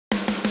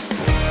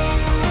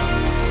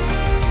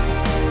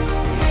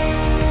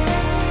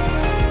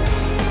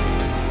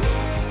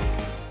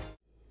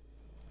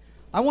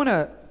want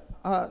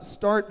to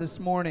start this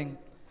morning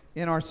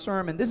in our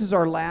sermon. This is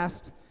our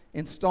last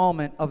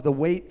installment of the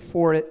Wait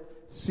For It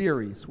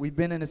series. We've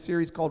been in a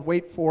series called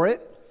Wait For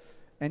It,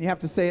 and you have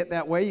to say it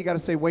that way. You got to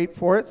say wait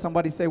for it.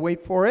 Somebody say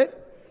wait for it.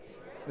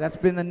 That's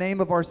been the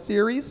name of our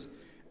series,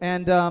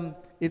 and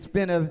it's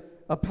been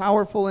a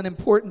powerful and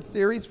important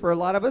series for a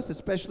lot of us,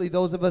 especially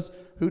those of us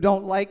who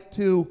don't like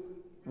to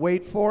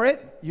wait for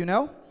it, you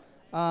know.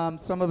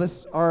 Some of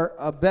us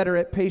are better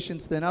at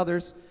patience than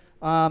others.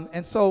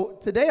 And so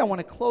today I want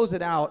to close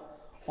it out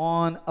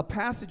on a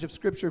passage of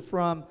Scripture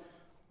from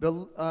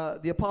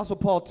the Apostle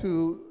Paul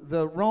to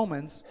the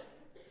Romans,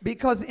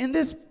 because in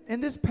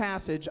this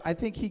passage, I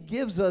think he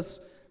gives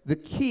us the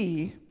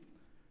key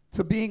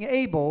to being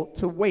able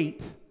to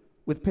wait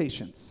with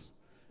patience.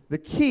 The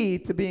key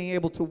to being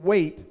able to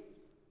wait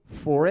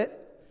for it.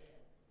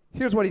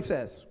 Here's what he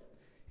says.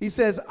 He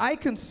says, I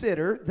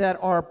consider that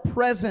our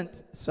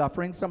present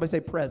sufferings, somebody say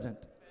present.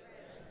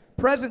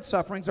 Present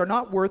sufferings are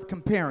not worth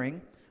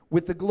comparing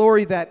with the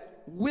glory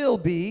that will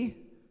be,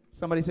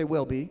 somebody say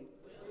will be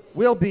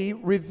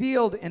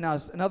revealed in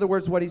us. In other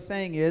words, what he's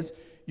saying is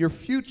your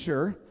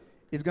future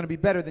is going to be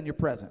better than your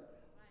present.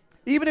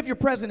 Even if your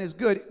present is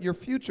good, your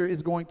future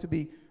is going to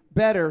be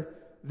better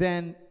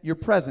than your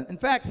present. In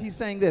fact, he's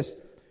saying this: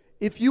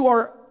 if you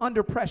are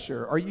under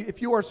pressure, or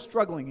if you are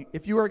struggling,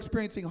 if you are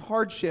experiencing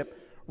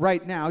hardship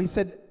right now, he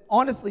said,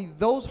 honestly,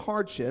 those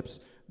hardships,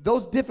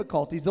 those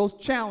difficulties, those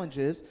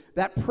challenges,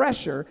 that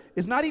pressure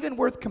is not even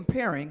worth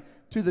comparing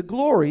to the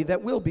glory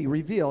that will be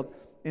revealed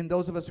in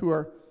those of us who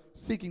are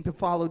seeking to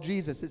follow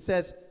Jesus. It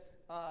says,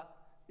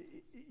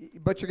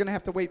 but you're going to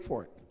have to wait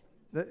for it.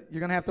 You're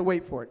going to have to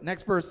wait for it.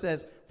 Next verse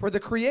says, for the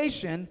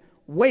creation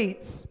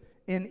waits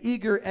in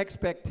eager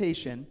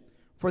expectation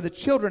for the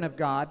children of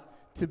God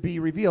to be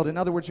revealed. In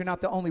other words, you're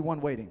not the only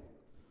one waiting.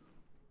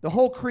 The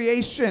whole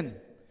creation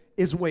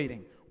is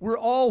waiting. We're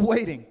all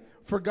waiting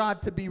for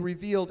God to be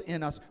revealed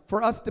in us,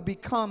 for us to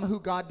become who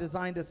God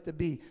designed us to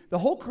be. The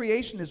whole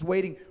creation is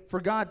waiting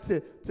for God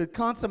to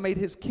consummate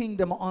his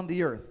kingdom on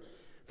the earth,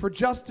 for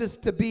justice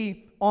to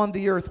be on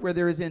the earth where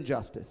there is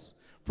injustice,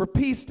 for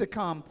peace to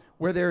come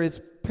where there is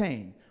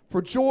pain,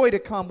 for joy to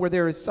come where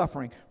there is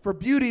suffering, for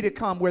beauty to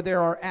come where there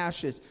are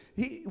ashes.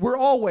 We're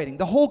all waiting.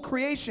 The whole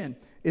creation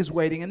is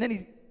waiting. And then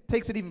he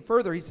takes it even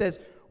further. He says,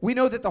 we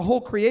know that the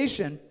whole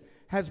creation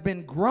has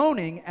been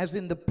groaning as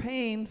in the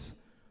pains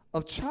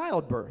of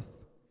childbirth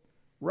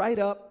right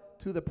up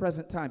to the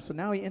present time. So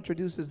now he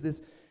introduces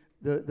this,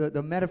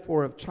 the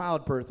metaphor of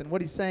childbirth. And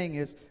what he's saying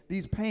is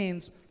these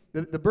pains,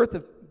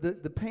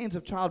 the pains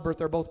of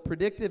childbirth are both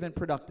predictive and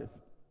productive.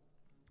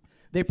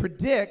 They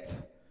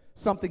predict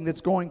something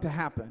that's going to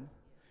happen,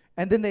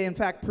 and then they in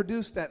fact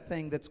produce that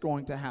thing that's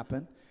going to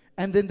happen.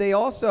 And then they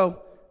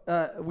also,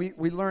 we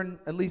learn,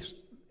 at least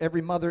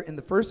every mother in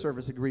the first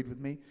service agreed with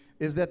me,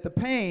 is that the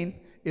pain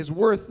is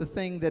worth the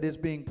thing that is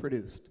being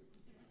produced.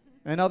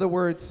 In other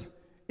words,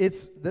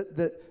 it's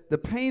the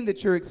pain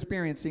that you're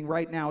experiencing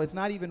right now is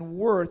not even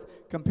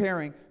worth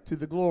comparing to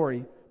the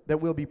glory that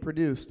will be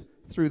produced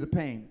through the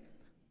pain.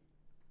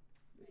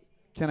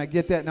 Can I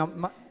get that?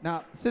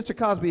 Now Sister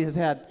Cosby has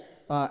had,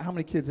 how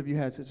many kids have you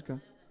had, Sister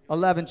Cosby?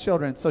 11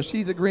 children. So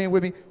she's agreeing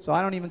with me. So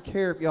I don't even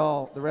care if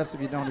the rest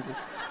of you don't agree.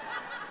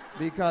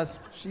 Because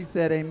she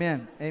said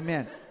amen.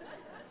 Amen.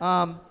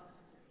 Then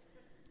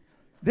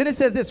it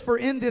says this, for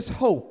in this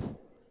hope,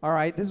 all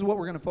right, this is what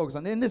we're going to focus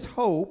on. In this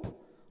hope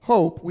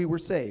we were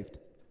saved.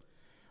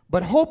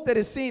 But hope that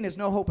is seen is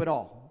no hope at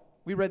all.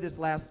 We read this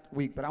last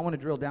week, but I want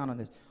to drill down on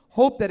this.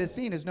 Hope that is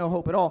seen is no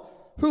hope at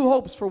all. Who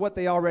hopes for what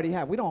they already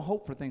have? We don't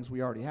hope for things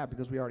we already have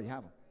because we already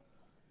have them.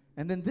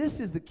 And then this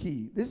is the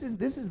key. This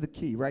is the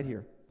key right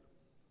here.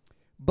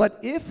 But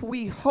if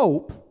we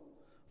hope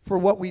for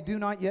what we do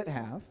not yet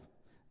have,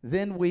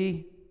 then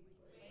we...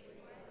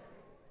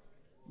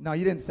 No,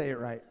 you didn't say it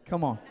right.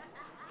 Come on.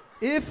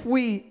 If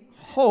we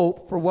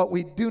hope for what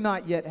we do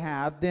not yet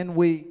have, then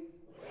we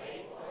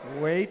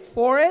wait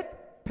for it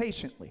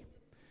patiently.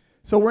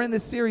 So we're in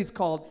this series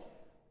called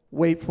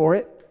Wait For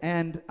It.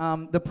 And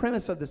the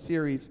premise of the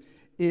series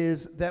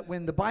is that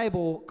when the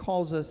Bible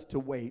calls us to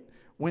wait,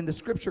 when the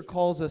Scripture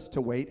calls us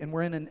to wait, and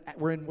we're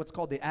in what's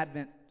called the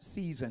Advent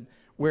season,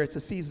 where it's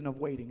a season of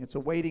waiting. It's a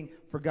waiting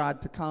for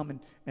God to come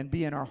and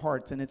be in our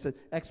hearts. And it's an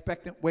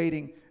expectant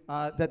waiting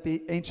that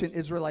the ancient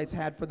Israelites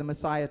had for the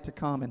Messiah to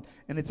come.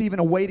 And it's even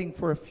a waiting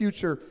for a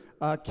future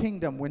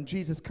kingdom when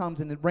Jesus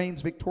comes and it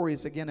reigns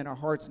victorious again in our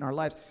hearts and our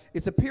lives.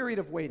 It's a period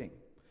of waiting.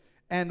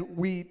 And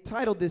we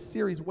titled this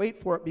series,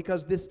 Wait For It,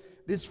 because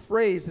this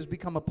phrase has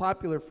become a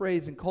popular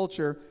phrase in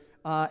culture.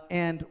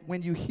 And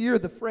when you hear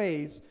the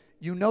phrase,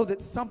 you know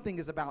that something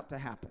is about to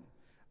happen.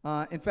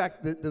 In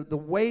fact, the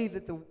way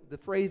that the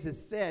phrase is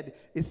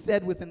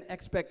said with an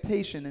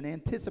expectation, an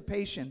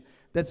anticipation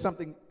that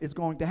something is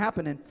going to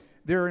happen. And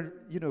there are,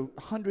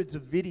 hundreds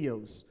of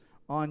videos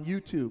on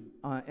YouTube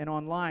and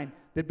online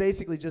that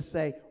basically just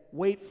say,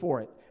 wait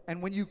for it.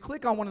 And when you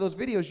click on one of those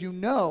videos, you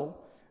know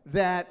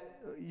that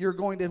you're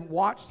going to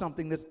watch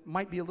something that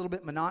might be a little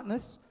bit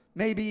monotonous,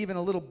 maybe even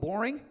a little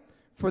boring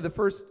for the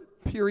first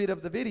period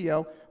of the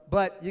video,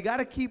 but you got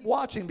to keep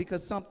watching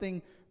because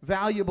something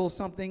valuable,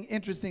 something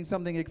interesting,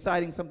 something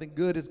exciting, something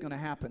good is going to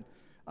happen.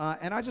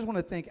 And I just want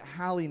to thank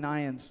Hallie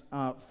Nyans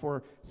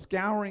for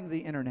scouring the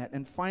internet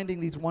and finding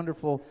these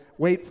wonderful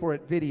Wait For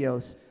It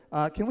videos.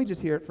 Can we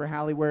just hear it for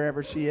Hallie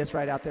wherever she is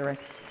right out there, right?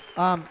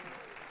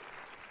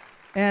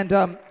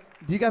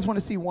 Do you guys want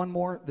to see one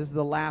more? This is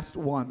the last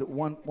one.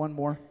 One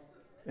more.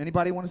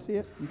 Anybody want to see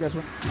it? You guys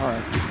want? All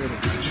right.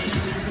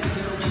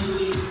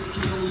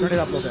 Turn it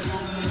up a little bit.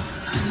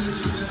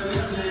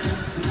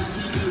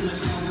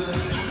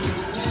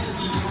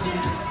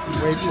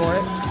 Wait for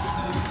it.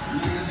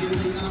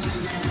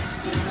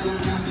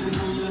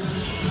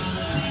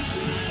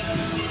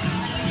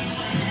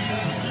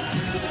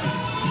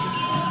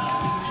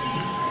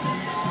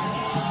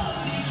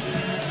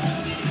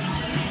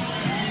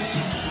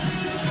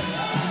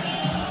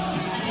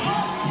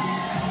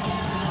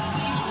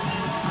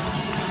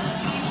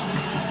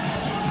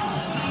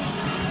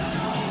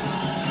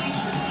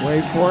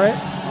 Wait for it.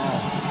 Oh.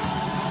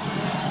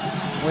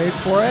 Wait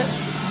for it.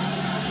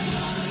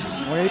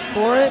 Wait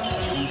for it.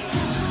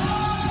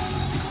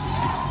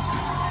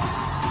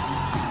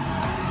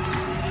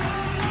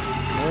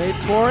 Wait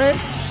for it.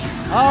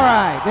 All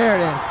right, there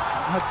it is.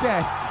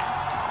 Okay.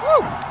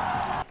 Woo.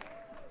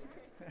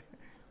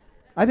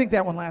 I think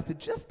that one lasted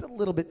just a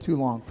little bit too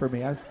long for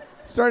me. I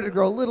started to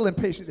grow a little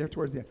impatient there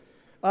towards the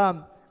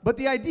end. But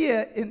the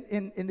idea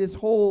in this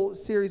whole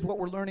series, what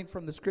we're learning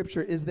from the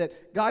scripture, is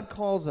that God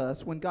calls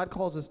us, when God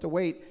calls us to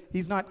wait,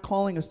 he's not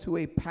calling us to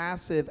a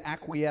passive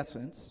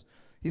acquiescence.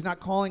 He's not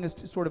calling us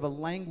to sort of a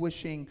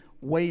languishing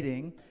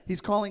waiting.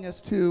 He's calling us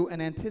to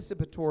an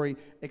anticipatory,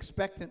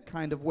 expectant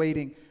kind of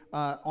waiting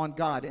on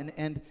God.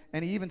 And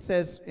he even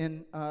says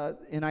in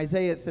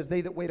Isaiah, it says,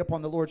 they that wait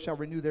upon the Lord shall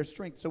renew their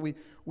strength. So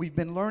we've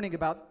been learning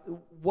about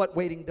what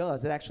waiting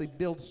does. It actually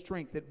builds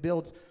strength. It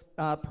builds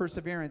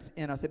perseverance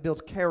in us. It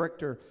builds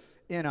character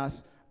in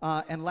us.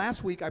 And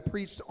last week I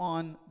preached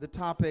on the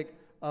topic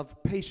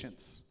of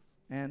patience.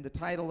 And the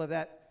title of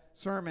that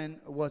sermon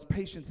was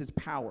Patience is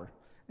Power.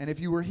 And if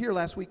you were here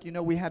last week, you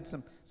know we had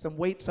some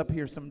weights up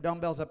here, some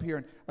dumbbells up here,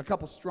 and a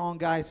couple strong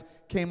guys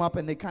came up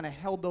and they kind of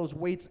held those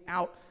weights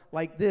out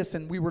like this.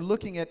 And we were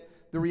looking at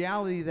the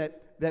reality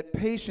that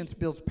patience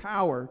builds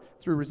power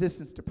through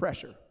resistance to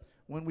pressure.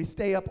 When we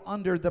stay up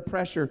under the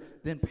pressure,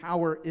 then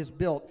power is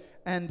built.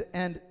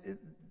 And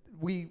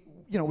we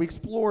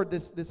explored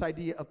this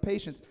idea of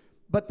patience.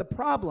 But the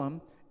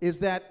problem is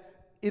that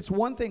it's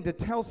one thing to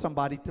tell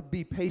somebody to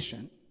be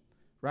patient,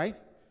 right?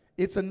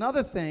 It's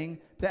another thing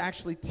to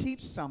actually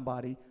teach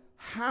somebody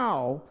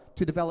how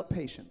to develop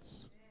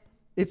patience.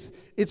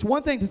 It's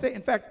one thing to say,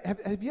 in fact,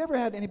 have you ever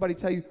had anybody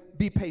tell you,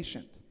 be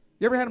patient?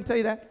 You ever had them tell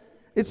you that?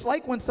 It's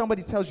like when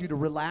somebody tells you to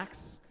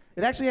relax.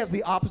 It actually has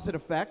the opposite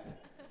effect.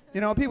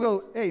 You know, people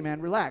go, hey,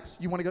 man, relax.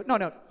 You want to go,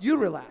 no, you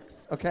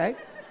relax, okay?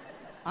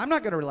 I'm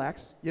not going to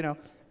relax, you know.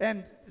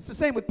 And it's the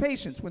same with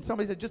patience. When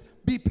somebody says, just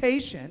be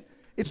patient,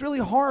 it's really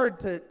hard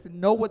to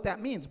know what that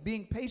means.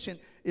 Being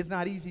patient is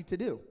not easy to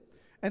do.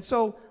 And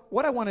so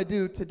what I want to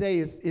do today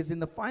is in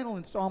the final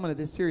installment of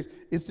this series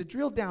is to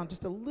drill down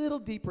just a little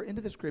deeper into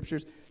the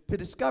scriptures to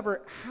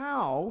discover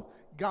how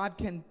God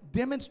can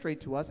demonstrate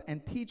to us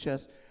and teach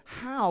us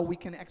how we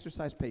can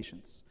exercise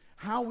patience,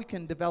 how we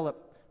can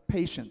develop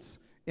patience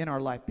in our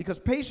life. Because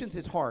patience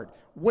is hard.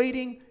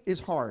 Waiting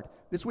is hard.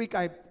 This week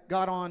I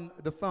got on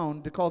the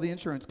phone to call the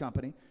insurance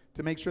company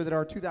to make sure that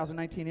our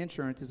 2019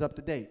 insurance is up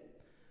to date.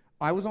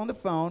 I was on the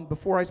phone.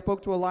 Before I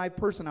spoke to a live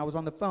person, I was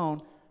on the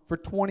phone for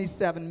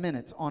 27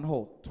 minutes on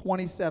hold.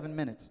 27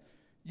 minutes.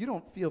 You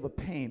don't feel the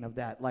pain of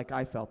that like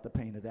I felt the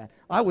pain of that.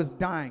 I was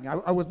dying.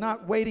 I was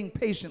not waiting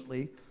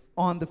patiently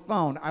on the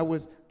phone. I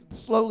was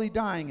slowly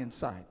dying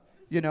inside.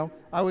 You know,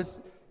 I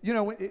was, you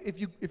know,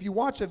 if you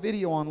watch a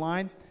video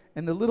online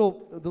and the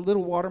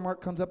little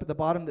watermark comes up at the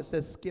bottom that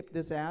says skip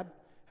this ad,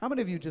 how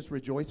many of you just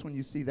rejoice when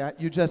you see that?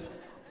 You just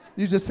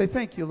say,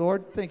 thank you,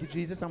 Lord. Thank you,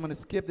 Jesus. I'm going to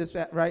skip this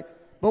ad, right?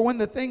 But when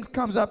the thing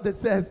comes up that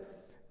says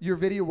your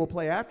video will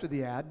play after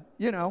the ad,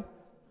 you know,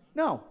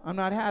 no, I'm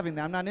not having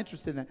that. I'm not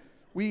interested in that.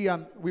 We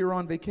were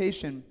on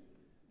vacation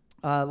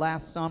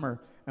last summer,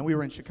 and we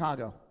were in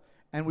Chicago.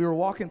 And we were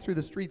walking through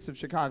the streets of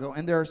Chicago,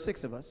 and there are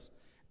 6 of us.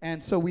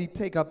 And so we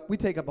take up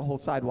a whole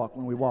sidewalk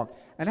when we walk.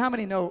 And how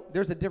many know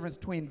there's a difference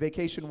between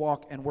vacation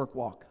walk and work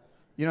walk?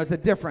 You know, it's a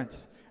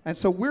difference. And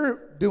so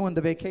we're doing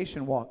the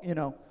vacation walk, you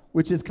know,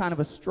 which is kind of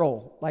a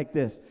stroll like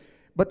this.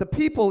 But the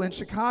people in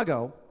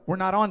Chicago were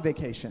not on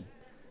vacation.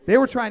 They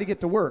were trying to get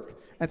to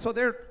work. And so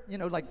they're, you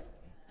know, like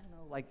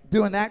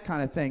doing that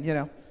kind of thing, you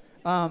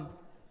know.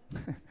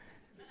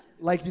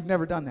 Like you've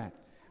never done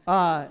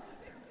that.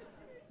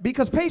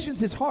 Because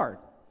patience is hard.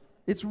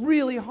 It's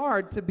really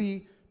hard to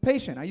be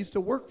patient. I used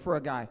to work for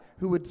a guy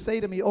who would say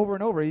to me over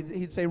and over,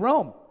 he'd say,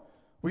 Rome,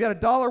 we got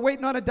 $1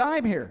 waiting on a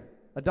dime here.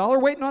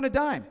 $1 waiting on a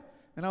dime.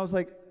 And I was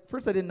like,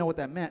 first I didn't know what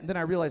that meant. And then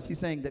I realized he's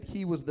saying that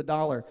he was the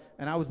dollar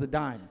and I was the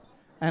dime.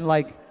 And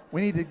like,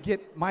 we need to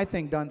get my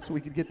thing done so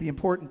we could get the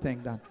important thing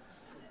done.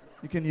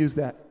 You can use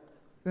that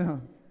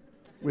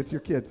with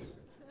your kids.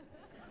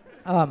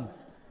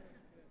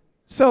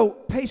 So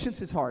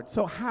patience is hard.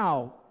 So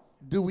how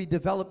do we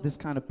develop this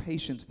kind of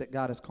patience that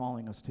God is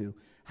calling us to?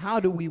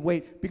 How do we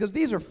wait? Because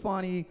these are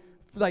funny,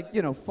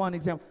 fun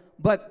examples.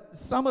 But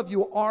some of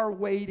you are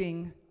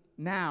waiting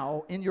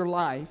now in your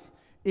life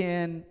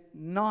in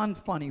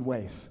non-funny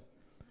ways.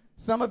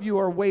 Some of you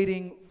are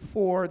waiting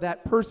for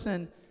that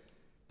person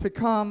to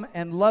come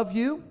and love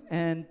you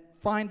and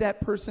find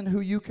that person who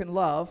you can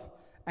love,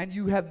 and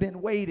you have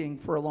been waiting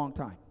for a long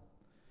time.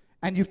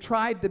 And you've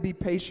tried to be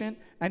patient,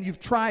 and you've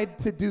tried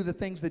to do the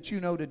things that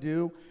you know to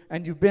do,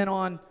 and you've been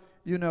on,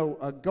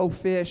 Go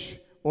Fish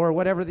or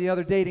whatever the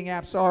other dating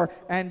apps are,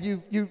 and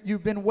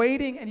you've been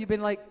waiting, and you've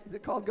been like, is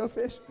it called Go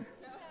Fish? No,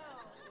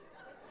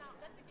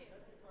 that's a game.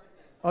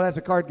 Oh, that's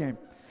a card game.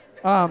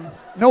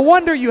 No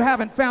wonder you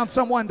haven't found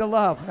someone to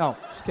love. No,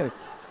 just kidding.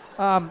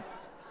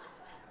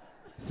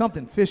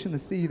 Something, fish in the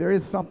sea. There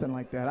is something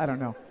like that. I don't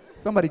know.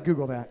 Somebody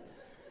Google that.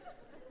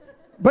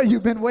 But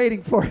you've been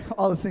waiting for it.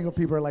 All the single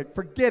people are like,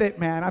 forget it,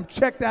 man. I'm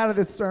checked out of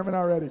this sermon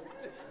already.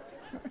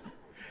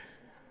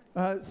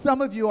 Some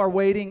of you are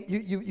waiting.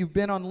 You've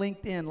been on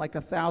LinkedIn like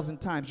 1,000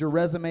 times. Your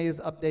resume is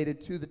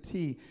updated to the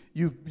T.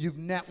 You've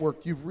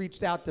networked. You've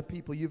reached out to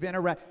people. You've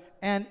interacted.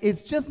 And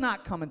it's just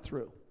not coming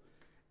through.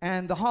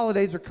 And the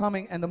holidays are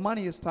coming, and the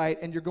money is tight,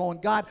 and you're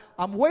going, God,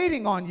 I'm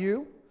waiting on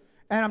you,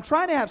 and I'm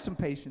trying to have some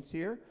patience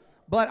here,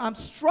 but I'm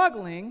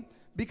struggling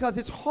because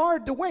it's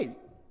hard to wait.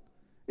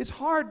 It's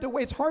hard to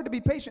wait. It's hard to be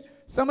patient.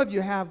 Some of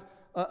you have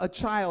a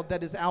child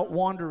that is out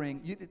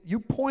wandering. You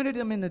pointed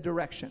them in the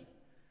direction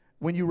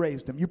when you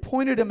raised them. You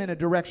pointed them in a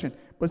direction,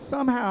 but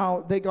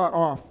somehow they got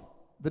off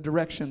the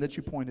direction that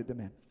you pointed them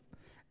in.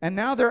 And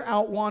now they're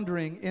out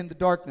wandering in the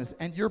darkness,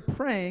 and you're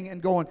praying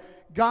and going,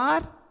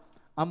 God,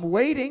 I'm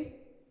waiting.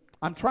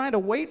 I'm trying to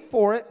wait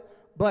for it,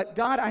 but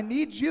God, I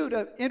need you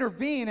to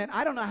intervene, and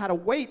I don't know how to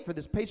wait for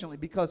this patiently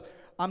because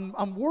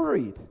I'm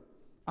worried.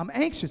 I'm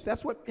anxious.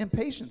 That's what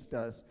impatience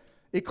does.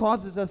 It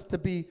causes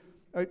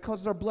it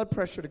causes our blood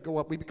pressure to go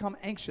up. We become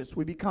anxious.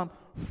 We become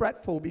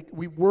fretful.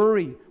 We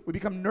worry. We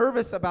become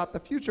nervous about the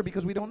future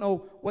because we don't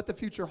know what the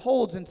future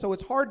holds, and so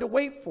it's hard to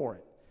wait for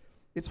it.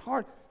 It's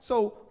hard.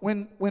 So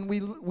when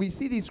we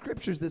see these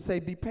scriptures that say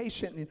be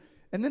patient,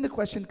 and then the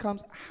question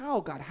comes,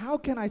 how, God? How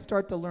can I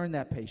start to learn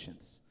that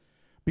patience?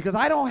 Because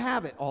I don't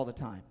have it all the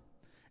time.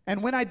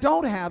 And when I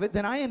don't have it,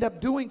 then I end up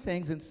doing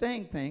things and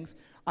saying things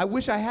I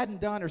wish I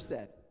hadn't done or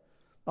said.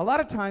 A lot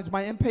of times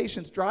my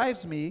impatience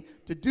drives me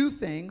to do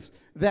things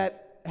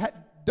that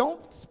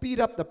don't speed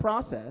up the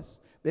process.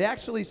 They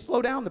actually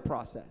slow down the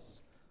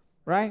process,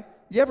 right?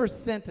 You ever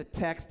sent a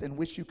text and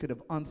wish you could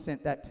have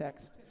unsent that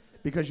text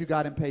because you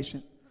got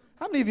impatient?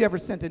 How many of you ever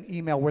sent an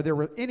email where there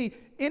were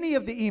any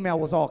of the email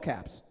was all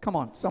caps? Come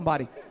on,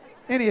 somebody.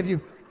 Any of you,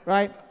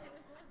 right?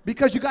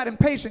 Because you got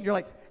impatient, you're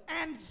like,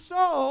 and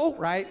so,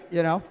 right,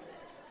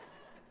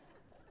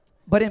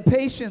 But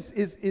impatience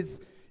is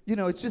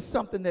it's just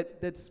something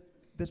that's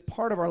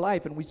part of our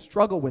life, and we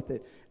struggle with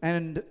it.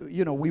 And,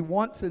 we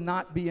want to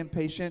not be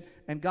impatient,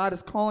 and God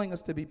is calling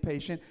us to be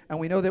patient. And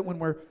we know that when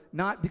we're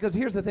not, because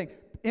here's the thing,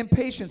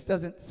 impatience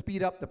doesn't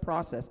speed up the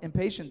process.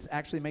 Impatience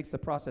actually makes the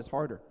process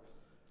harder.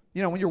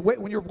 When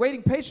you're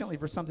waiting patiently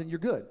for something, you're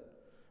good.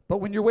 But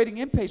when you're waiting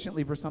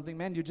impatiently for something,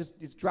 man,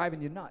 it's driving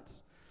you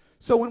nuts.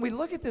 So when we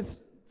look at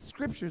this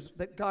scriptures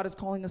that God is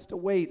calling us to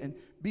wait and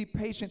be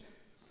patient,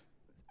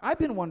 I've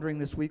been wondering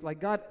this week, like,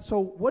 God, so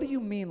what do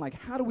you mean? Like,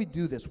 how do we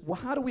do this? Well,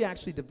 how do we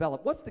actually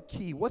develop? What's the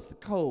key? What's the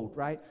code,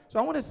 right? So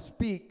I want to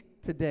speak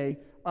today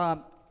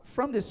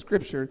from this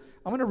scripture.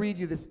 I'm going to read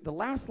you the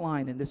last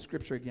line in this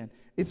scripture again.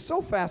 It's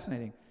so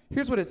fascinating.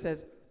 Here's what it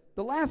says.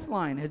 The last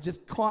line has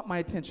just caught my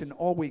attention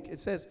all week. It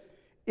says,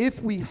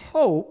 if we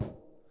hope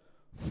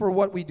for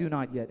what we do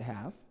not yet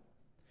have,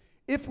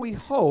 if we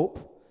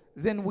hope,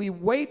 then we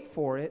wait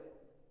for it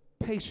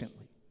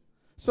patiently.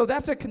 So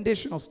that's a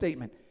conditional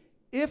statement.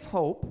 If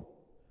hope,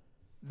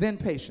 then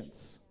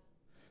patience.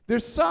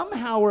 There's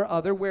somehow or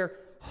other where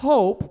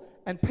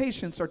hope and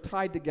patience are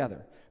tied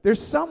together.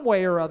 There's some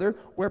way or other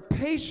where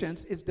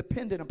patience is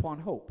dependent upon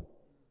hope.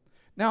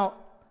 Now,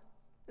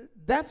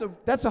 that's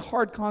a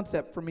hard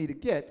concept for me to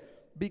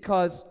get,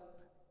 because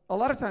a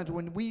lot of times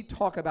when we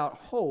talk about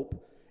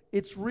hope,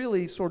 it's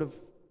really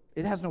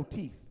it has no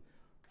teeth.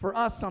 For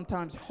us,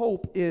 sometimes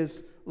hope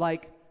is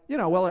like,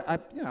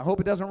 I hope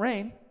it doesn't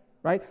rain,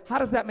 right? How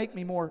does that make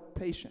me more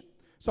patient?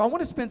 So I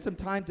want to spend some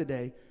time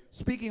today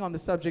speaking on the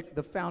subject,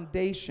 the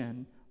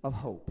foundation of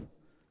hope.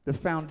 The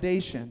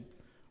foundation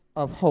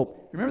of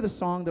hope. Remember the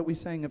song that we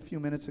sang a few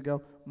minutes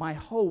ago? My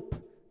hope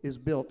is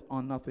built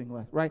on nothing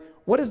less, right?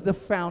 What is the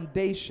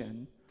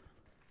foundation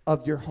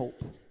of your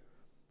hope?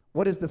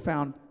 What is the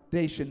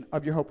foundation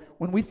of your hope?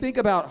 When we think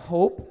about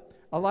hope,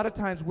 a lot of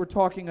times we're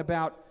talking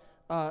about,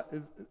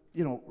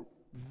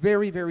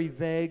 very, very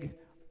vague,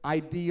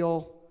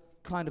 ideal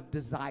kind of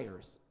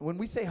desires. When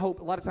we say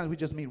hope, a lot of times we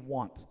just mean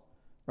want,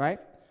 right?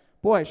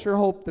 Boy, I sure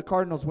hope the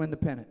Cardinals win the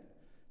pennant,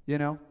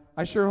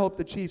 I sure hope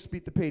the Chiefs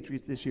beat the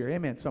Patriots this year.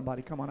 Amen,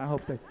 somebody. Come on, I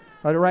hope they.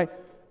 Right?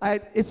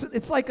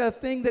 It's like a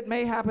thing that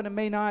may happen and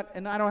may not,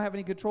 and I don't have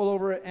any control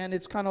over it, and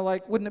it's kind of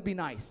like, wouldn't it be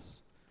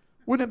nice?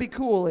 Wouldn't it be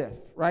cool if,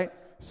 right?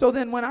 So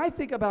then when I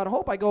think about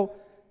hope, I go,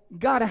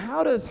 God,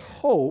 how does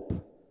hope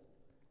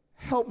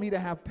help me to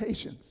have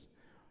patience?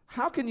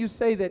 How can you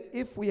say that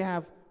if we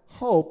have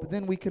hope,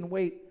 then we can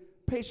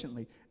wait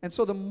patiently? And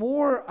so the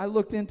more I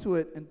looked into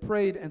it and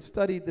prayed and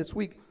studied this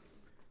week,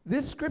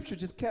 this scripture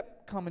just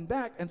kept coming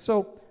back. And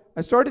so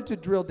I started to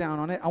drill down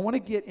on it. I want to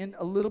get in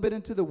a little bit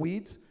into the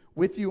weeds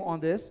with you on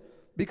this,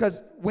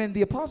 because when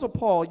the Apostle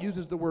Paul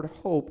uses the word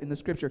hope in the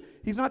scripture,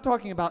 he's not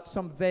talking about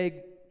some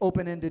vague,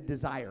 open-ended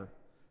desire,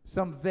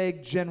 some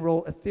vague,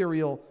 general,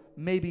 ethereal,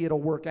 maybe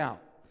it'll work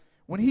out.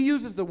 When he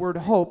uses the word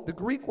hope, the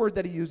Greek word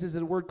that he uses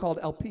is a word called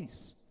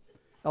Elpís.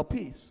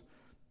 Elpís.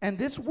 And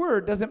this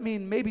word doesn't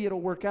mean maybe it'll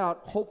work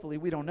out, hopefully,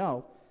 we don't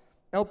know.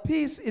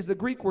 Elpís is the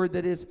Greek word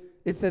that is,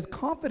 it says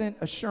confident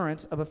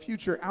assurance of a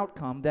future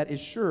outcome that is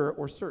sure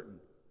or certain.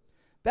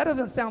 That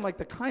doesn't sound like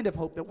the kind of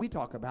hope that we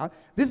talk about.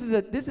 This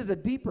is a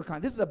deeper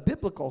kind. This is a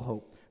biblical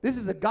hope. This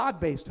is a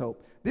God-based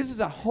hope. This is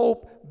a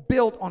hope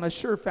built on a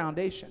sure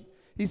foundation.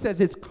 He says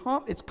it's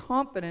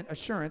confident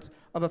assurance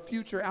of a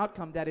future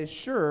outcome that is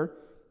sure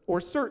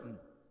or certain.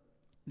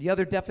 The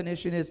other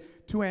definition is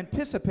to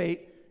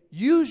anticipate,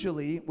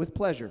 usually with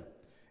pleasure.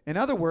 In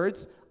other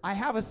words, I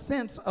have a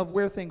sense of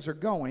where things are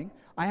going.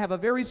 I have a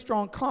very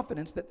strong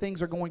confidence that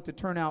things are going to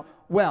turn out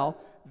well.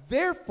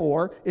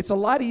 Therefore, it's a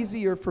lot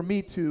easier for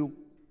me to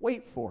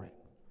wait for it.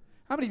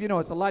 How many of you know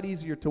it's a lot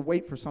easier to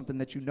wait for something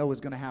that you know is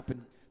going to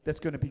happen that's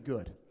going to be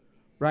good,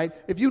 right?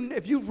 If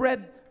you've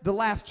read the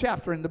last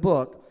chapter in the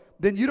book,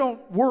 then you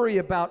don't worry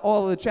about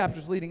all of the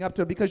chapters leading up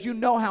to it because you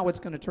know how it's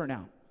going to turn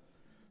out.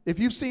 If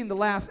you've seen the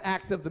last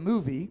act of the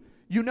movie,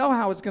 you know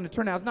how it's going to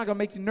turn out. It's not going to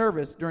make you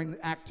nervous during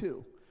Act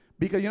 2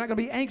 because you're not going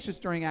to be anxious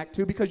during Act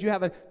 2 because you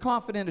have a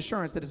confident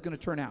assurance that it's going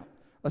to turn out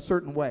a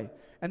certain way.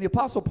 And the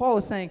Apostle Paul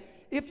is saying,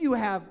 if you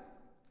have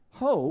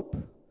hope,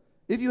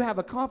 if you have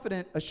a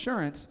confident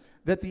assurance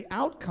that the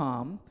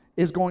outcome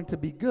is going to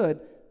be good,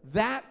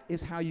 that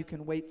is how you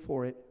can wait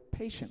for it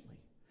patiently.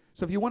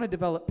 So if you want to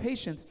develop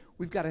patience,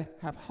 we've got to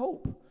have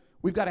hope.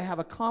 We've got to have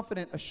a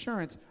confident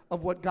assurance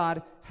of what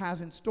God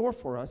has in store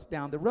for us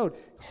down the road.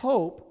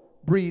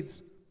 Hope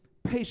breeds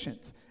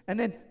patience. And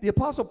then the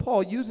Apostle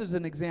Paul uses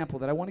an example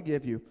that I want to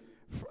give you,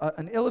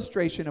 an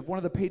illustration of one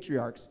of the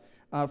patriarchs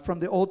from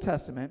the Old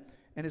Testament,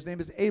 and his name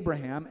is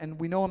Abraham, and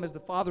we know him as the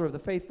father of the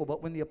faithful,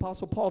 but when the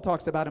Apostle Paul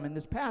talks about him in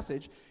this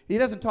passage, he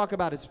doesn't talk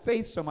about his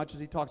faith so much as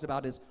he talks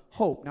about his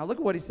hope. Now look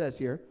at what he says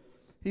here.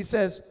 He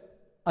says,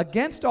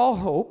 against all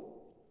hope,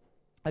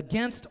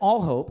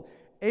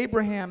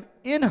 Abraham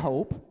in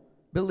hope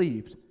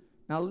believed.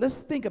 Now let's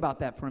think about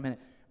that for a minute.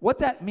 What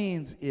that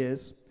means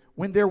is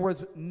when there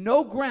was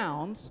no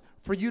grounds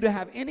for you to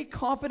have any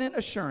confident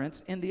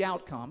assurance in the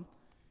outcome,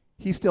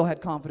 he still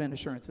had confident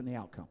assurance in the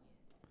outcome.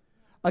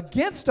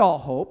 Against all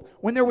hope,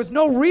 when there was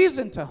no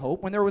reason to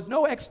hope, when there was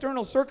no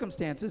external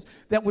circumstances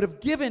that would have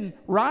given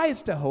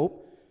rise to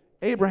hope,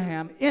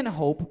 Abraham in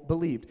hope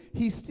believed.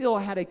 He still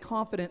had a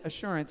confident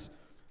assurance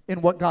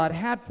in what God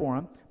had for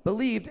him,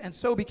 believed, and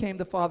so became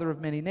the father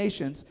of many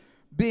nations,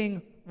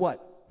 being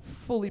what?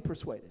 Fully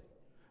persuaded.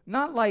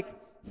 Not like,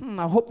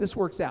 I hope this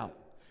works out.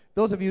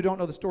 Those of you who don't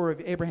know the story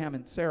of Abraham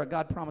and Sarah,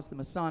 God promised them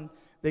a son.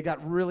 They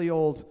got really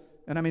old,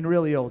 and I mean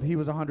really old. He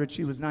was 100,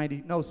 she was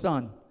 90, no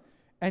son.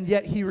 And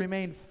yet he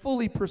remained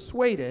fully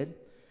persuaded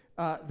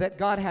that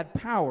God had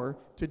power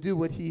to do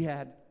what he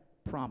had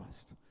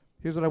promised.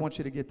 Here's what I want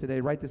you to get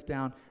today. Write this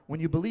down. When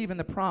you believe in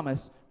the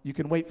promise, you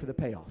can wait for the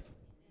payoff.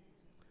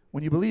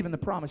 When you believe in the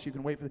promise, you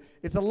can wait for the...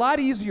 It's a lot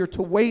easier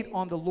to wait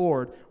on the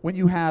Lord when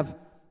you have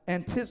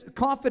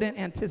confident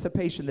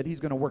anticipation that he's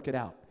going to work it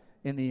out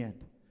in the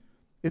end.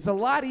 It's a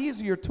lot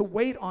easier to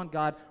wait on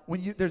God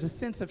when there's a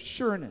sense of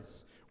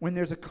sureness, when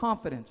there's a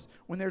confidence,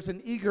 when there's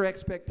an eager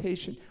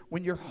expectation,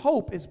 when your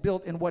hope is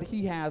built in what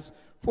he has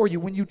for you,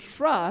 when you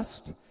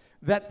trust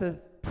that the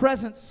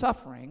present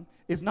suffering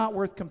is not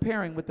worth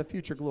comparing with the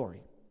future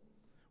glory.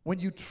 When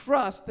you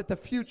trust that the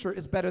future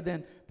is better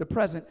than the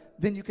present,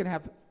 then you can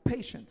have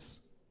patience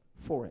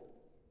for it.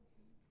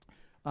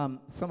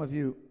 Some of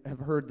you have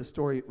heard the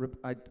story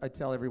I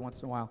tell every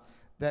once in a while,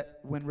 that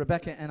when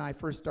Rebecca and I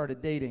first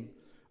started dating,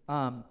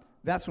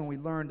 that's when we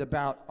learned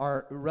about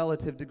our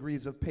relative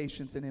degrees of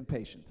patience and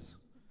impatience.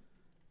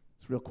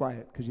 It's real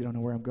quiet because you don't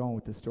know where I'm going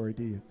with this story,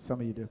 do you? Some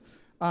of you do.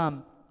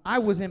 I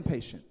was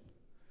impatient.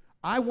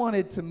 I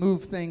wanted to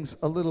move things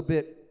a little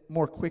bit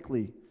more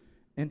quickly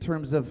in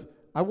terms of,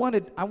 I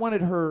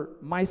wanted her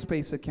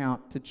MySpace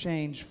account to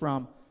change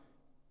from,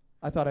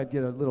 I thought I'd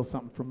get a little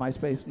something from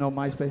MySpace. No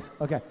MySpace?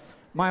 Okay.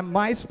 My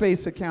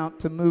MySpace account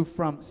to move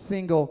from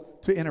single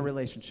to in a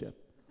relationship.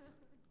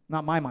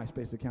 Not my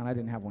MySpace account. I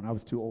didn't have one. I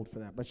was too old for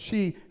that. But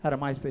she had a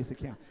MySpace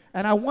account.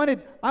 And I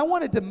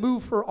wanted to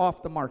move her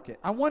off the market.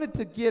 I wanted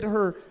to get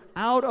her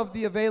out of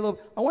the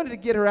I wanted to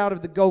get her out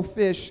of the Go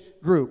Fish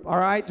group. All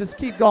right? Just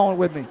keep going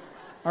with me.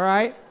 All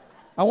right?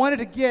 I wanted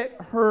to get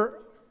her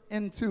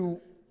into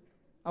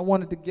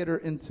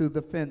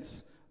the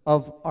fence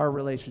of our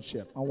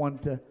relationship. I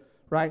wanted to,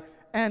 right?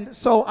 And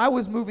so I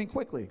was moving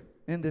quickly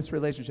in this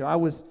relationship. I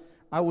was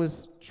I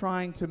was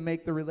trying to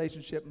make the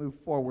relationship move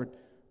forward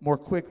more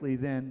quickly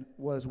than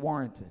was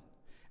warranted.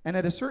 And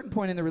at a certain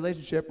point in the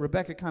relationship,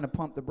 Rebecca kind of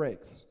pumped the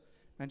brakes.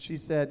 And she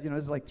said, this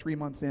is like 3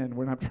 months in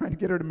when I'm trying to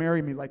get her to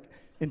marry me like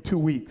in 2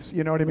 weeks.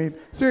 You know what I mean?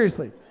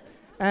 Seriously.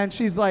 And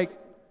she's like,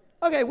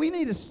 okay, we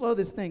need to slow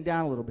this thing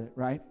down a little bit,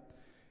 right?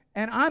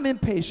 And I'm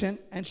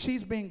impatient, and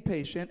she's being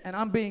patient, and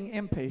I'm being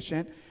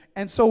impatient.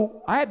 And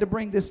so I had to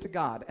bring this to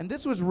God. And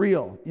this was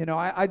real.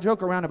 I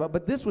joke around about it,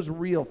 but this was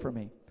real for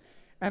me.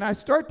 And I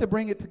start to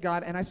bring it to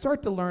God, and I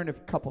start to learn a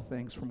couple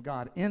things from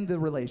God in the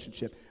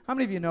relationship. How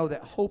many of you know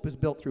that hope is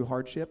built through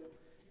hardship?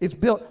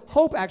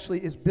 Hope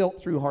actually is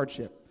built through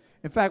hardship.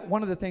 In fact,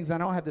 one of the things, I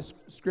don't have this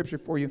scripture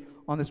for you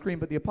on the screen,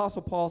 but the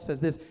Apostle Paul says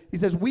this. He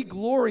says, we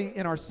glory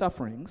in our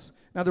sufferings.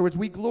 In other words,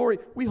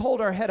 we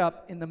hold our head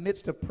up in the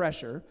midst of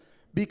pressure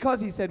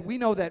because, he said, we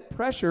know that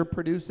pressure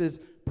produces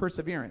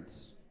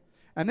perseverance.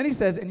 And then he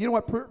says, and you know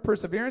what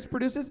perseverance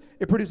produces?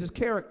 It produces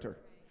character.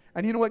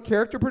 And you know what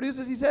character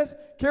produces, he says?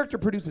 Character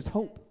produces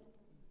hope.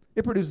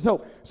 It produces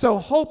hope. So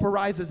hope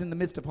arises in the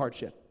midst of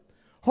hardship.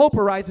 Hope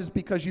arises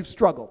because you've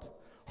struggled.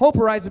 Hope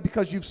arises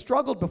because you've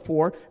struggled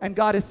before, and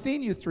God has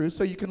seen you through,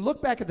 so you can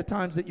look back at the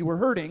times that you were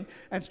hurting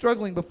and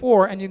struggling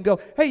before, and you can go,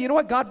 hey, you know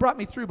what? God brought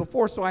me through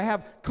before, so I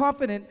have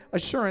confident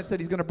assurance that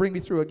he's going to bring me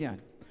through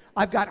again.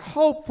 I've got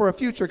hope for a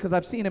future because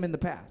I've seen him in the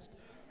past.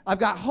 I've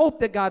got hope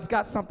that God's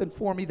got something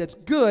for me that's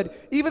good,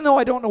 even though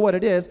I don't know what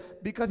it is,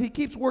 because he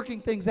keeps working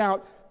things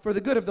out for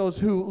the good of those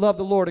who love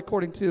the Lord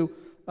according to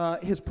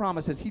his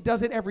promises. He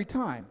does it every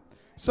time.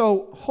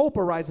 So hope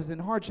arises in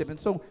hardship. And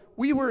so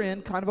we were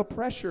in kind of a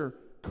pressure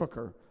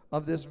cooker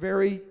of this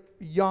very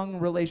young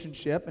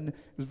relationship, and it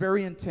was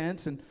very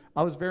intense, and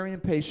I was very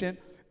impatient.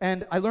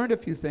 And I learned a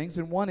few things,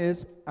 and one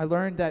is I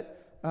learned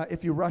that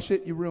if you rush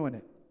it, you ruin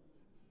it.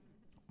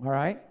 All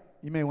right?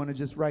 You may want to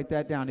just write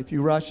that down. If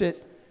you rush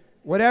it,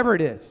 whatever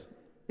it is,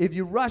 if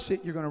you rush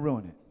it, you're going to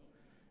ruin it.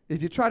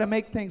 If you try to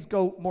make things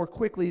go more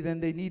quickly than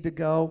they need to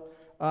go,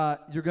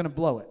 you're going to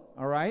blow it,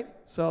 all right?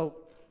 So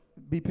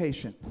be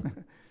patient.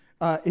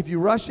 If you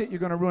rush it, you're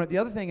going to ruin it. The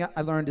other thing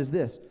I learned is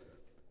this.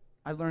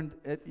 I learned,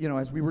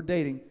 as we were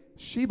dating,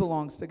 she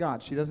belongs to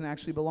God. She doesn't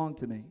actually belong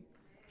to me.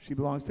 She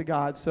belongs to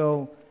God.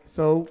 So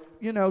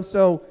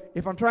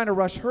if I'm trying to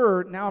rush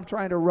her, now I'm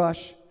trying to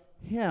rush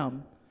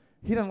him.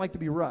 He doesn't like to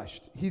be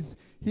rushed.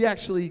 He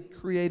actually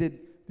created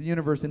the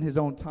universe in his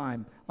own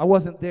time. I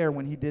wasn't there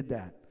when he did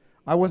that.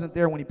 I wasn't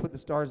there when he put the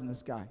stars in the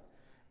sky.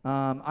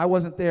 I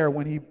wasn't there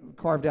when he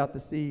carved out the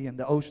sea and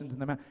the oceans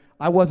and the mountains.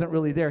 I wasn't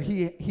really there.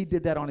 He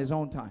did that on his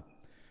own time.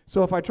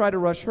 So if I try to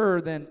rush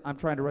her, then I'm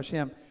trying to rush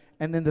him.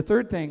 And then the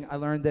third thing I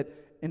learned that,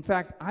 in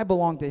fact, I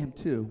belong to him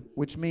too,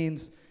 which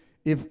means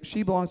if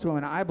she belongs to him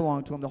and I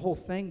belong to him, the whole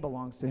thing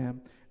belongs to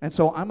him. And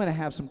so I'm going to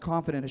have some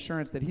confident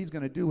assurance that he's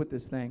going to do with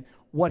this thing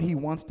what he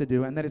wants to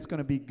do, and that it's going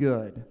to be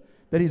good,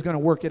 that he's going to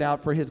work it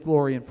out for his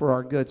glory and for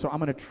our good. So I'm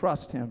going to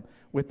trust him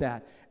with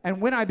that.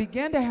 And when I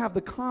began to have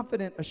the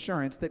confident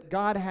assurance that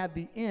God had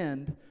the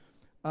end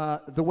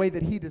the way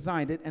that he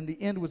designed it, and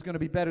the end was going to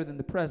be better than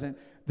the present,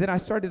 then I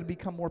started to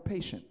become more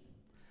patient.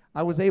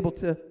 I was able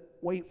to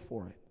wait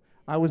for it.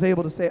 I was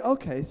able to say,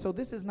 okay, so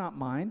this is not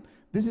mine.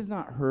 This is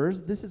not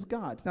hers. This is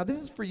God's. Now, this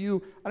is for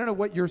you. I don't know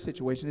what your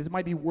situation is. It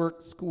might be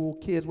work, school,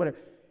 kids, whatever.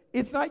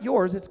 It's not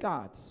yours. It's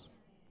God's.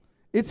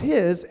 It's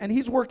his, and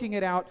he's working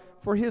it out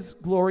for his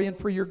glory and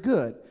for your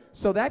good.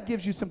 So that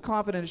gives you some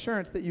confident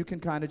assurance that you can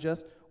kind of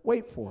just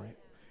wait for it.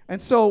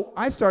 And so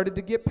I started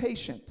to get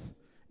patient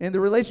in the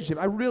relationship.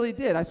 I really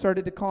did. I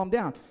started to calm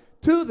down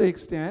to the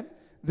extent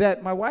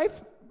that my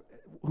wife,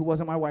 who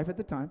wasn't my wife at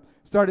the time,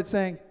 started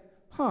saying,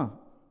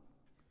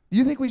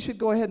 you think we should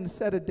go ahead and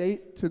set a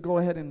date to go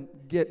ahead and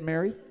get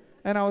married?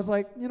 And I was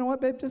like, you know what,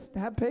 babe, just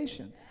have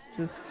patience.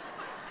 Just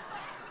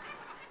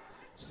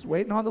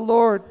waiting on the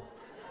Lord.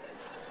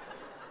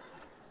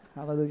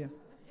 Hallelujah.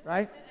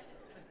 Right?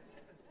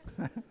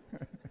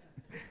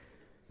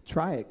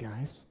 Try it,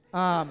 guys.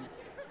 The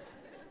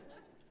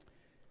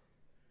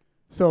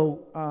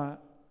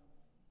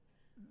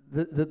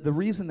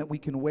reason that we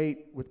can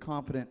wait with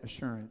confident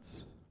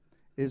assurance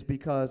is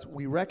because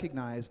we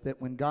recognize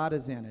that when God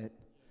is in it,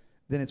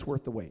 then it's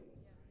worth the wait.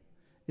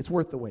 It's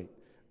worth the wait.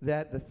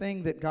 That the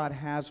thing that God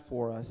has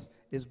for us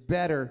is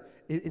better.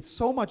 It's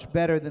so much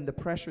better than the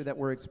pressure that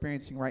we're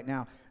experiencing right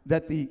now.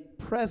 That the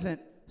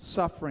present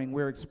suffering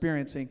we're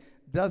experiencing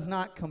does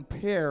not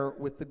compare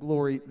with the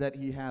glory that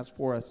he has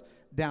for us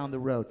down the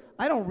road.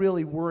 I don't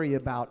really worry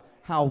about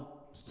how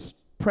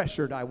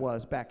pressured I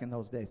was back in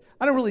those days.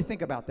 I don't really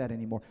think about that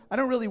anymore. I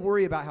don't really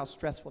worry about how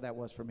stressful that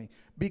was for me,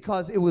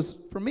 because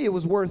for me, it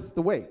was worth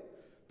the wait.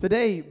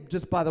 Today,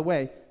 just by the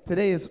way,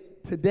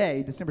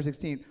 today, December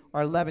 16th,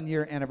 our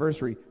 11-year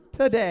anniversary.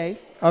 Today,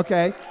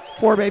 okay,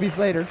 4 babies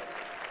later.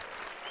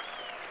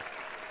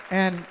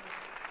 And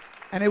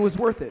it was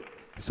worth it.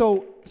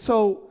 So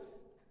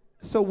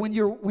when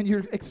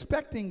you're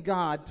expecting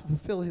God to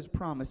fulfill his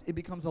promise, it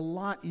becomes a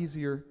lot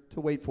easier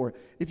to wait for it.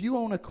 If you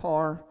own a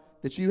car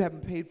that you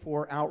haven't paid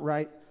for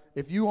outright,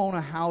 if you own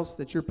a house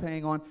that you're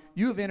paying on,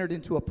 you have entered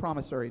into a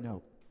promissory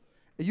note.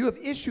 You have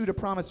issued a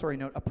promissory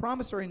note. A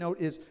promissory note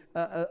is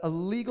a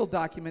legal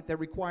document that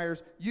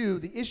requires you,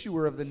 the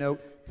issuer of the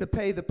note, to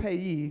pay the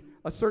payee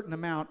a certain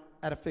amount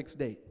at a fixed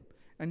date.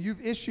 And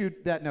you've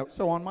issued that note.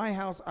 So on my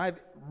house,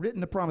 I've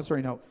written a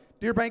promissory note.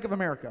 Dear Bank of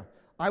America,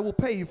 I will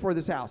pay you for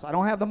this house. I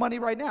don't have the money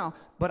right now,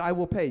 but I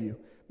will pay you.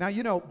 Now,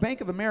 you know,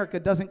 Bank of America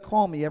doesn't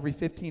call me every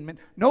 15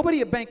 minutes.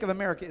 Nobody at Bank of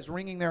America is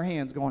wringing their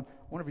hands going,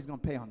 I wonder if he's going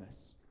to pay on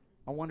this.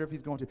 I wonder if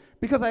he's going to.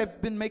 Because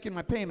I've been making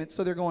my payments,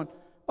 so they're going,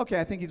 okay,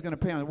 I think he's going to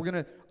pay on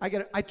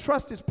it. I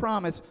trust his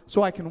promise,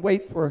 so I can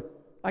wait for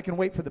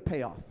the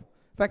payoff.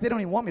 In fact, they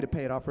don't even want me to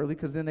pay it off early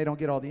because then they don't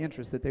get all the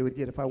interest that they would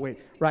get if I wait,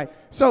 right?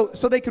 So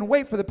they can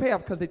wait for the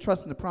payoff because they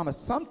trust in the promise.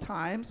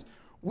 Sometimes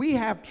we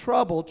have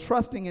trouble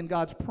trusting in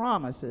God's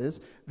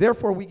promises,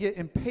 therefore we get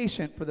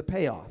impatient for the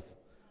payoff.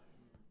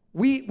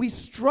 We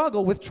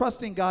struggle with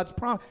trusting God's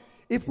promise.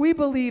 If we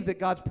believe that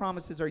God's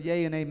promises are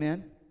yea and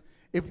amen,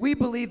 if we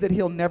believe that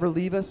he'll never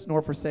leave us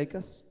nor forsake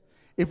us,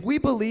 if we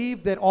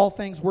believe that all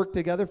things work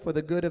together for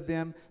the good of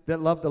them that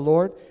love the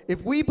Lord,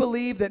 if we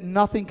believe that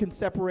nothing can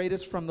separate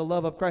us from the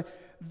love of Christ,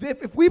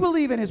 if we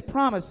believe in his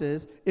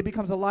promises, it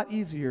becomes a lot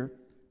easier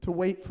to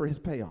wait for his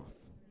payoff.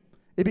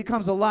 It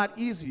becomes a lot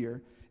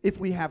easier if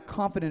we have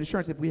confident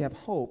assurance, if we have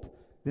hope,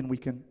 then we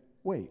can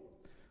wait.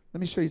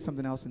 Let me show you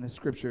something else in this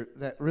scripture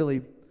that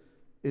really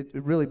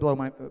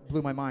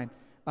blew my mind.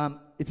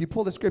 If you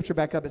pull the scripture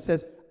back up, it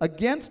says,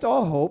 against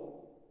all hope,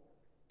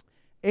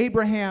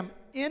 Abraham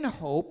in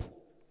hope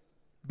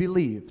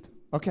believed.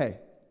 Okay.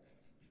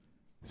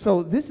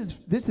 So this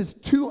is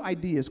two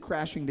ideas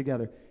crashing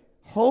together.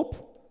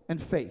 Hope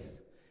and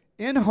faith.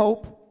 In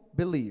hope,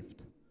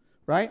 believed.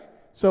 Right?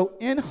 So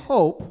in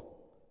hope,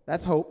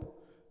 that's hope.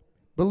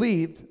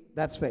 Believed,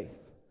 that's faith.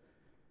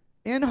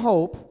 In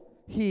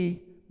hope,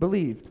 he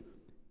believed.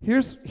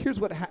 Here's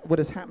what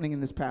is happening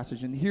in this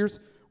passage, and here's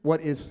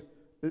what is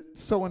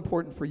so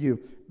important for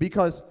you,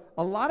 because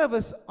a lot of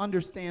us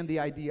understand the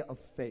idea of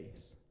faith.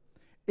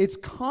 It's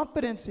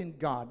confidence in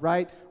God,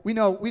 right? We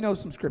know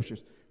some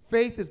scriptures.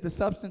 Faith is the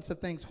substance of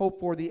things hoped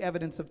for, the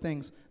evidence of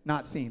things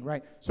not seen,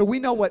 right? So we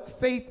know what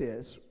faith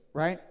is,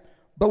 right?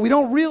 But we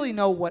don't really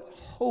know what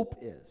hope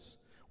is.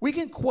 We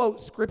can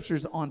quote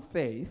scriptures on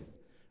faith,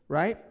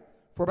 right?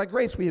 For by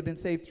grace we have been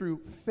saved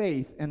through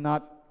faith and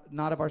not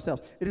of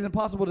ourselves. It is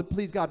impossible to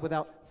please God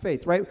without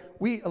faith, right?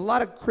 A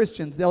lot of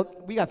Christians,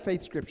 we got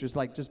faith scriptures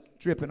like just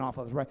dripping off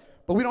of us, right?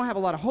 But we don't have a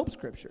lot of hope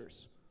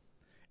scriptures.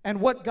 And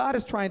what God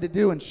is trying to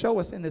do and show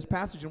us in this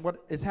passage, and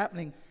what is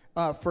happening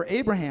for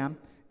Abraham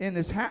in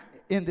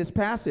this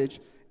passage,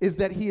 is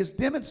that he is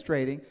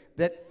demonstrating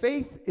that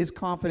faith is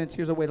confidence.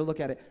 Here's a way to look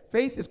at it.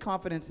 Faith is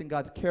confidence in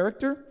God's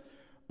character,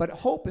 but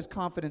hope is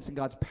confidence in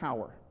God's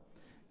power.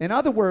 In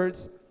other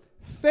words,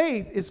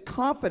 faith is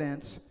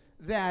confidence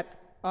that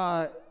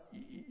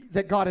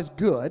God is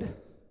good.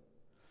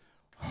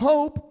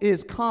 Hope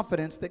is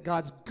confidence that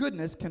God's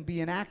goodness can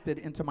be enacted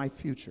into my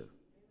future.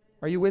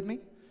 Are you with me?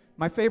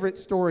 My favorite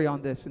story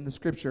on this in the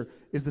scripture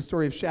is the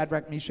story of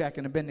Shadrach, Meshach,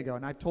 and Abednego.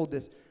 And I've told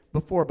this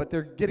before, but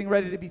they're getting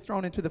ready to be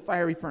thrown into the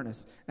fiery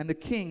furnace. And the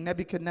king,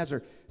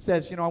 Nebuchadnezzar,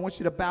 says, I want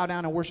you to bow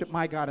down and worship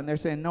my God. And they're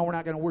saying, no, we're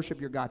not going to worship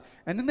your God.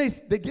 And then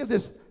they give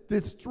this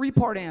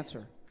three-part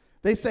answer.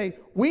 They say,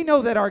 we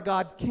know that our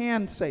God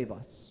can save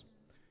us.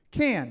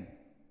 Can.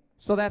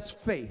 So that's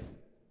faith.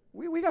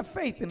 We got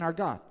faith in our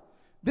God.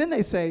 Then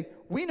they say,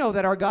 we know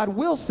that our God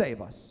will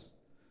save us.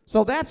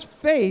 So that's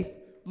faith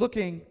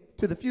looking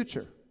to the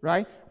future,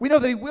 right? We know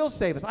that he will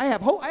save us. I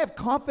have hope. I have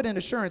confident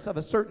assurance of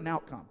a certain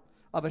outcome,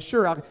 of a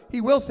sure outcome.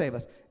 He will save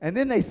us. And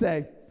then they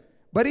say,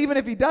 but even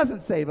if he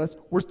doesn't save us,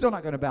 we're still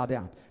not going to bow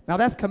down. Now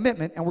that's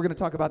commitment, and we're going to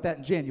talk about that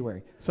in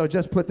January. So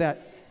just put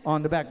that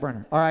on the back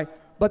burner, all right?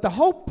 But the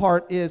hope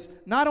part is,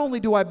 not only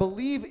do I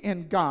believe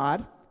in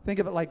God, think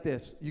of it like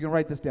this. You can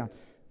write this down.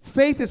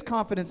 Faith is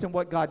confidence in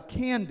what God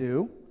can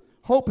do.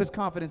 Hope is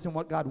confidence in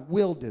what God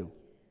will do.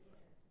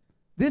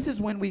 This is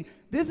when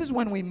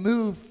we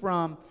move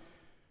from,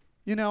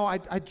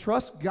 I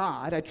trust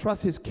God. I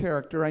trust his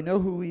character. I know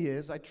who he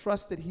is. I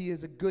trust that he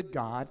is a good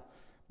God.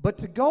 But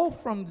to go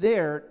from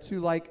there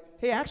to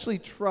hey, actually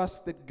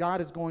trust that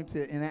God is going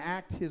to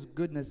enact his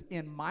goodness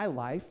in my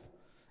life,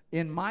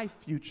 in my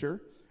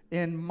future,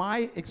 in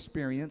my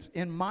experience,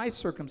 in my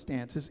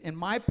circumstances, in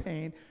my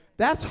pain,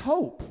 that's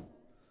hope.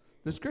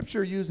 The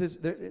scripture uses,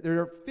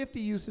 there are 50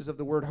 uses of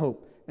the word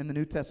hope in the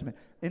New Testament.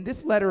 In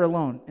this letter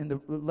alone, in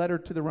the letter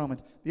to the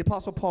Romans, the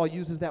Apostle Paul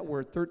uses that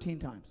word 13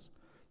 times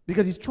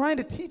because he's trying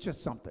to teach us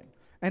something.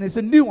 And it's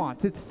a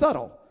nuance. It's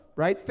subtle,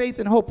 right? Faith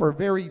and hope are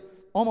very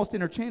almost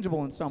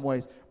interchangeable in some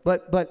ways.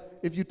 But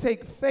if you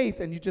take faith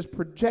and you just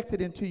project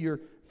it into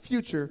your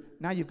future,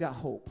 now you've got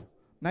hope.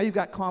 Now you've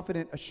got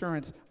confident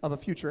assurance of a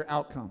future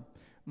outcome.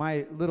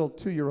 My little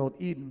 2-year-old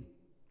Eden,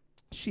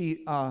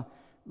 she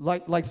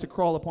likes to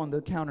crawl up on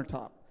the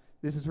countertop.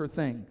 This is her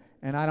thing.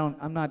 And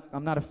I'm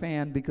not a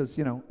fan because,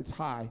 it's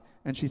high,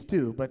 and she's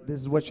 2, but this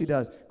is what she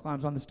does.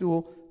 Climbs on the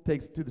stool,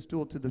 takes to the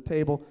stool to the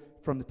table,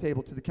 from the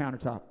table to the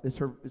countertop. It's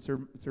her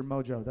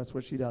mojo. That's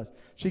what she does.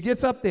 She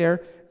gets up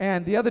there,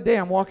 and the other day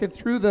I'm walking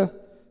through the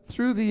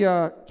through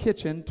the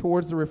kitchen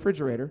towards the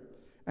refrigerator,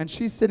 and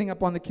she's sitting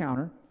up on the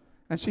counter,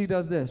 and she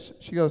does this.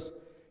 She goes,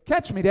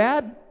 "Catch me,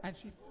 Dad," and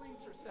she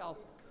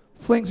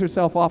flings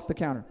herself off the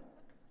counter.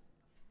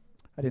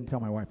 I didn't tell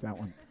my wife that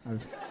one. I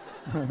was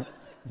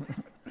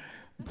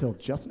until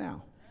just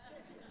now.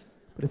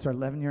 But it's our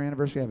 11-year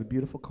anniversary. I have a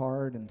beautiful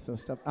card and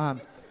stuff.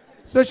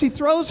 So she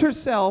throws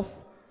herself.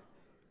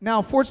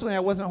 Now, fortunately,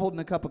 I wasn't holding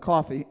a cup of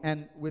coffee,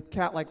 and with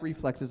cat-like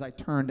reflexes, I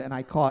turned and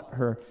I caught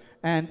her.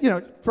 And,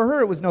 for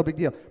her, it was no big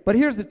deal. But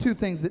here's the two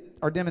things that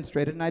are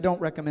demonstrated, and I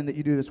don't recommend that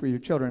you do this with your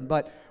children.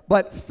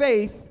 But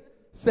faith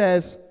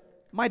says,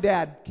 my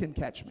dad can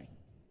catch me.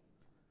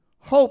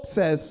 Hope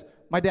says,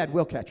 my dad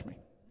will catch me.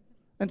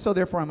 And so,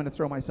 therefore, I'm going to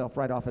throw myself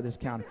right off of this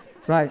counter.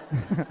 Right?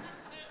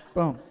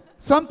 Boom.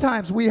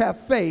 Sometimes we have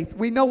faith.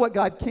 We know what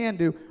God can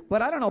do.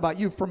 But I don't know about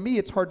you. For me,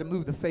 it's hard to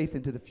move the faith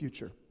into the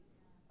future.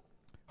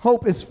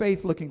 Hope is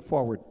faith looking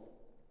forward.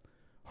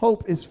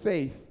 Hope is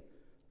faith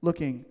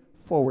looking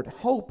forward.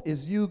 Hope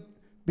is you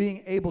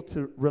being able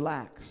to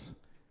relax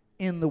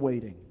in the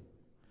waiting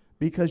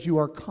because you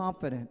are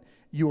confident.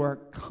 You are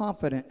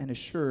confident and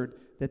assured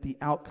that the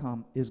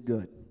outcome is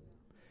good.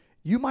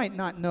 You might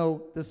not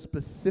know the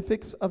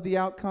specifics of the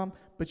outcome,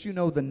 but you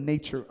know the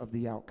nature of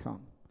the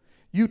outcome.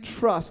 You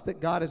trust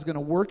that God is going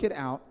to work it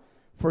out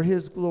for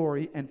His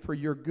glory and for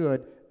your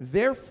good.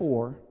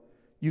 Therefore,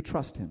 you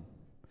trust Him.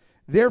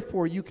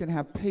 Therefore, you can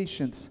have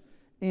patience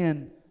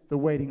in the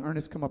waiting.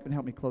 Ernest, come up and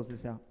help me close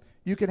this out.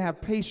 You can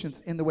have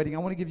patience in the waiting. I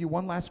want to give you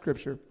one last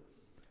scripture.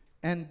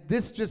 And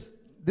this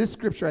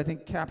scripture, I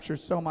think,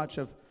 captures so much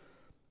of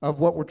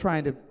what we're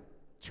trying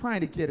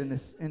to get in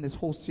this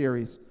whole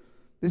series.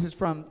 This is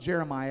from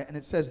Jeremiah, and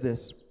it says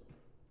this.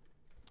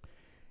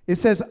 It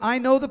says, "I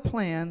know the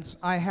plans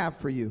I have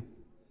for you,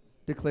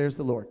 declares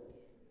the Lord."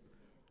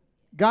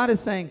 God is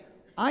saying,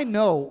 I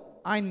know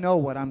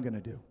what I'm going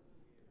to do.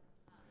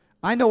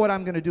 I know what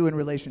I'm going to do in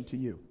relation to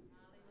you.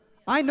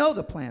 I know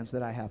the plans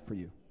that I have for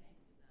you.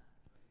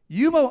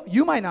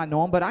 You might not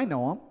know them, but I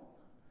know them.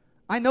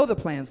 I know the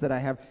plans that I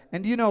have.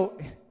 And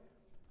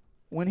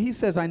when He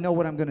says, I know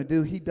what I'm going to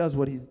do, He does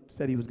what He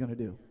said He was going to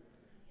do.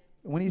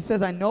 When He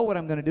says, I know what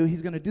I'm going to do,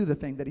 He's going to do the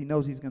thing that He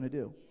knows He's going to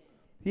do.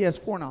 He has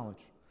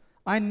foreknowledge.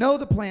 I know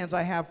the plans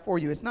I have for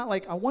you. It's not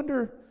like, I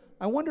wonder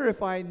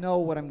if I know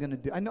what I'm going to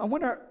do. I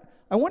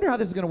wonder how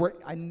this is going to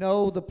work. I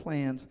know the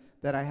plans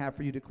that I have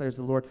for you, declares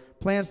the Lord.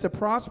 Plans to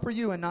prosper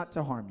you and not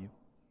to harm you.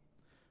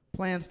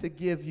 Plans to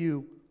give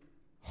you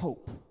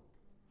hope.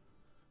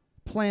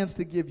 Plans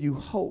to give you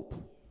hope.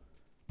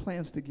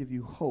 Plans to give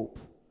you hope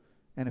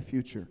and a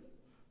future.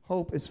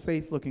 Hope is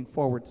faith looking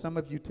forward. Some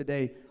of you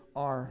today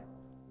are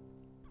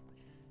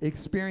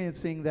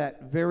experiencing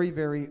that very,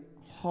 very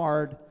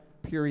hard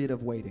period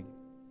of waiting.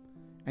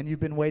 And you've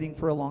been waiting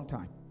for a long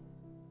time.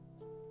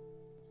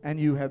 And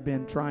you have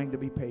been trying to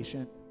be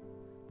patient,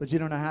 but you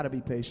don't know how to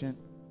be patient.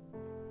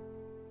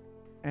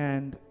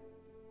 And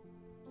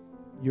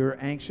you're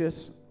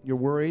anxious, you're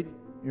worried,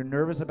 you're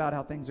nervous about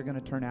how things are going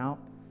to turn out.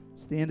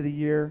 It's the end of the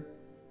year.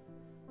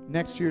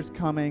 Next year's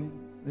coming.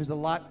 There's a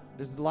lot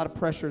of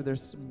pressure.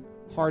 There's some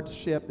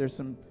hardship. There's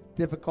some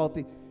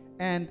difficulty.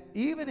 And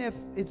even if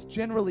it's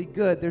generally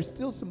good, there's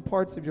still some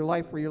parts of your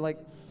life where you're like,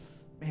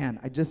 man,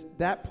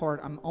 that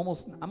part, I'm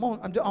almost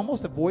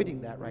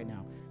avoiding that right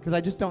now because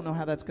I just don't know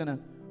how that's going to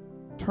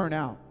turn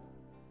out.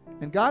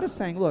 And God is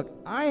saying, look,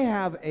 I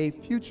have a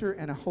future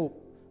and a hope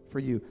for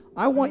you.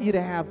 I want you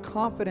to have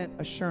confident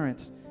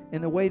assurance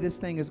in the way this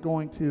thing is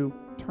going to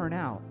turn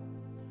out.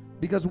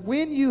 Because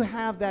when you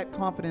have that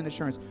confident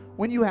assurance,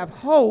 when you have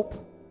hope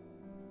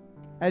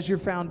as your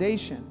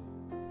foundation,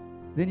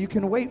 then you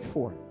can wait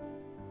for it.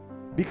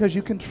 Because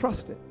you can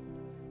trust it.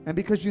 And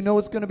because you know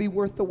it's going to be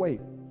worth the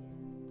wait.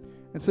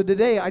 And so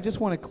today, I just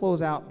want to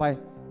close out by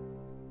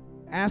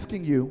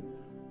asking you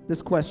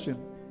this question.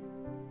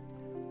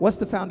 What's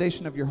the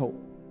foundation of your hope?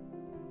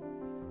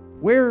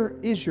 Where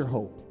is your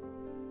hope?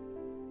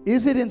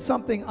 Is it in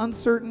something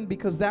uncertain?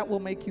 Because that will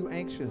make you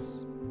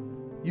anxious.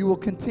 You will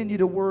continue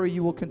to worry.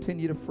 You will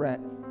continue to fret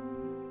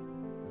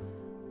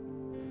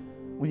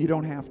when you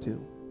don't have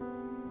to.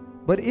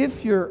 But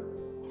if your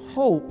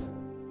hope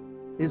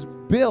is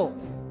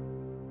built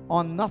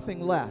on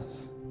nothing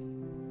less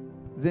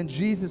than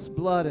Jesus'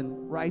 blood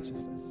and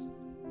righteousness,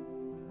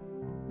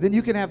 then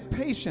you can have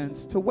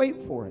patience to wait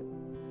for it.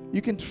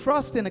 You can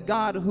trust in a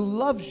God who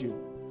loves you.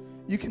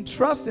 You can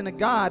trust in a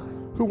God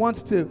who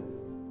wants to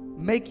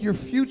make your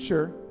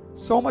future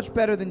so much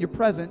better than your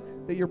present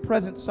that your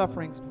present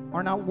sufferings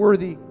are not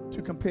worthy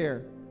to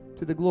compare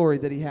to the glory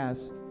that He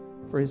has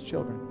for His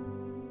children.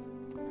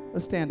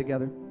 Let's stand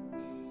together.